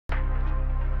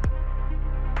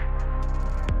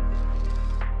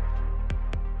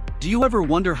Do you ever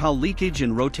wonder how leakage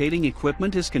in rotating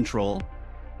equipment is controlled?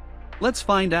 Let's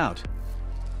find out.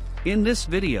 In this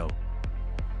video,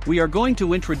 we are going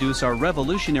to introduce our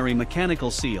revolutionary mechanical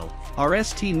seal,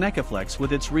 RST Mechaflex,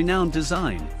 with its renowned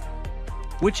design,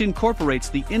 which incorporates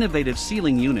the innovative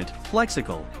sealing unit,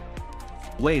 Flexical,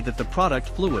 way that the product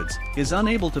fluids is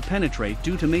unable to penetrate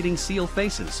due to mating seal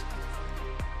faces.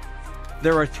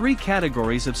 There are three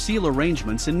categories of seal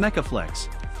arrangements in Mechaflex.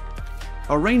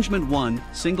 Arrangement 1,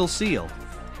 Single Seal.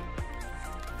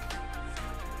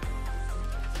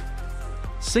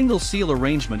 Single seal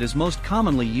arrangement is most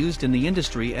commonly used in the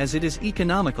industry as it is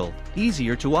economical,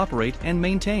 easier to operate and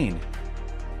maintain.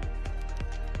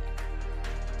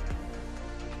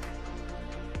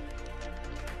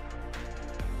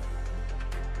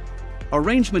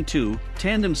 Arrangement 2,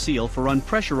 Tandem Seal for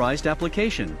unpressurized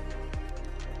application.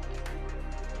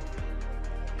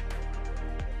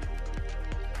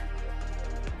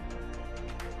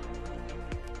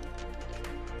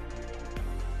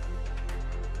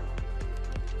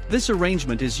 This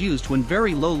arrangement is used when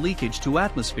very low leakage to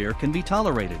atmosphere can be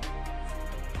tolerated.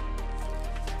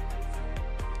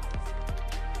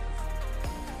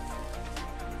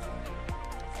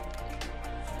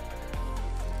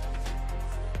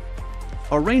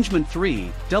 Arrangement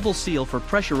 3, Double Seal for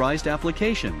pressurized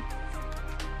application.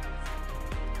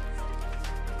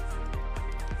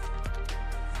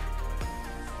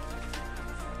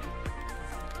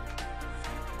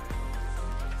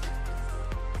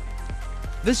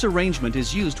 This arrangement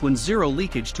is used when zero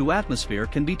leakage to atmosphere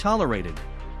can be tolerated.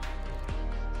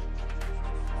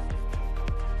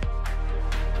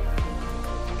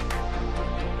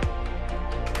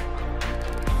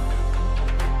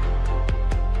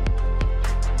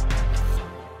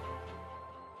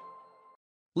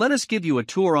 Let us give you a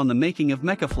tour on the making of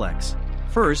Mechaflex.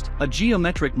 First, a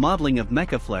geometric modeling of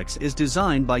Mechaflex is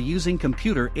designed by using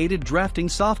computer-aided drafting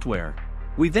software.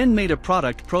 We then made a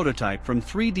product prototype from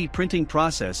 3D printing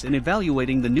process in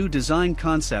evaluating the new design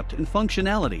concept and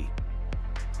functionality.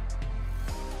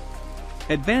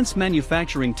 Advanced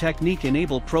manufacturing technique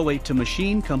enable ProEight to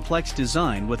machine complex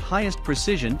design with highest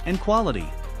precision and quality.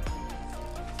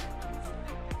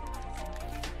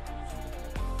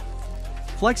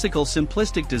 Flexical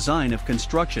simplistic design of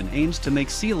construction aims to make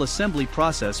seal assembly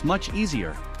process much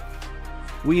easier.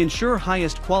 We ensure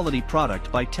highest quality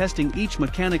product by testing each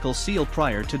mechanical seal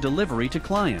prior to delivery to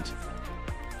client.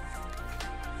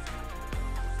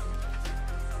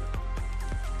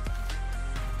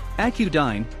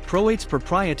 AccuDyne, ProEight's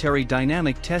proprietary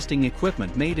dynamic testing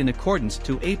equipment made in accordance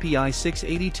to API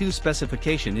 682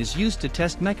 specification, is used to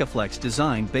test Mechaflex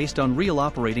design based on real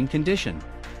operating condition.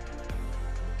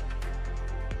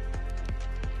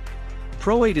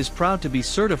 ProEight is proud to be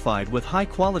certified with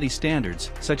high-quality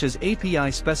standards such as API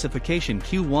Specification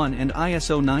Q1 and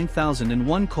ISO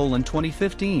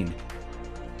 9001:2015.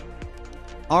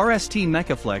 RST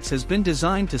Mechaflex has been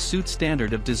designed to suit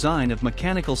standard of design of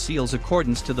mechanical seals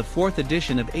accordance to the 4th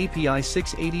edition of API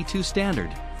 682 standard.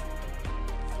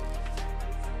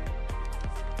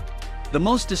 The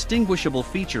most distinguishable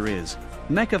feature is,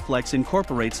 Mechaflex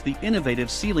incorporates the innovative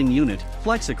sealing unit,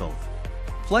 Flexical.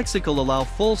 Flexical allow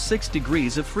full 6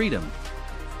 degrees of freedom.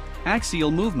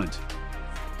 Axial movement,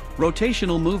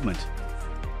 rotational movement,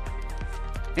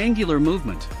 angular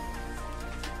movement,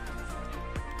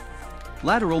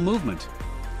 lateral movement.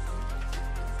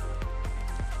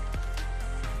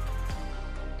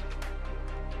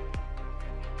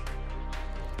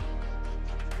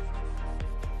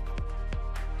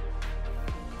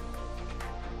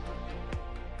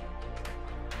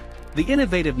 The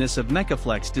innovativeness of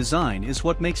Mechaflex design is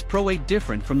what makes ProEight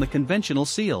different from the conventional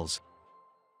seals.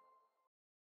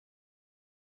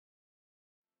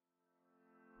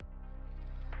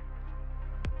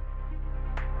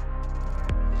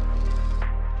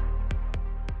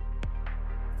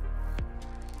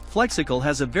 Flexical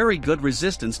has a very good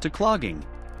resistance to clogging.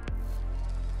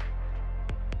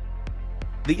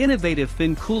 The innovative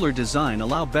fin cooler design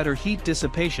allow better heat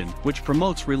dissipation, which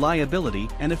promotes reliability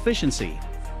and efficiency.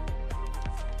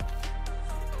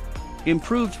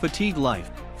 Improved fatigue life.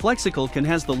 Flexical can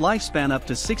has the lifespan up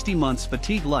to 60 months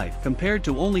fatigue life compared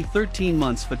to only 13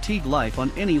 months fatigue life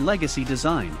on any legacy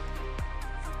design.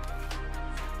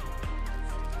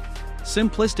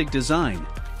 Simplistic design.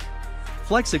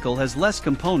 Flexical has less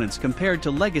components compared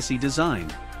to legacy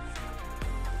design.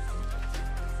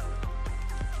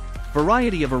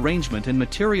 Variety of arrangement and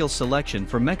material selection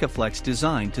for Mechaflex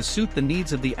design to suit the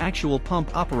needs of the actual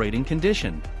pump operating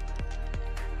condition.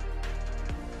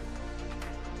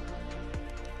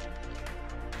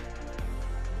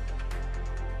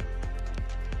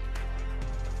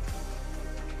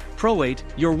 ProEight,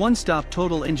 your one-stop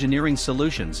total engineering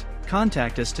solutions.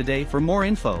 Contact us today for more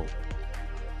info.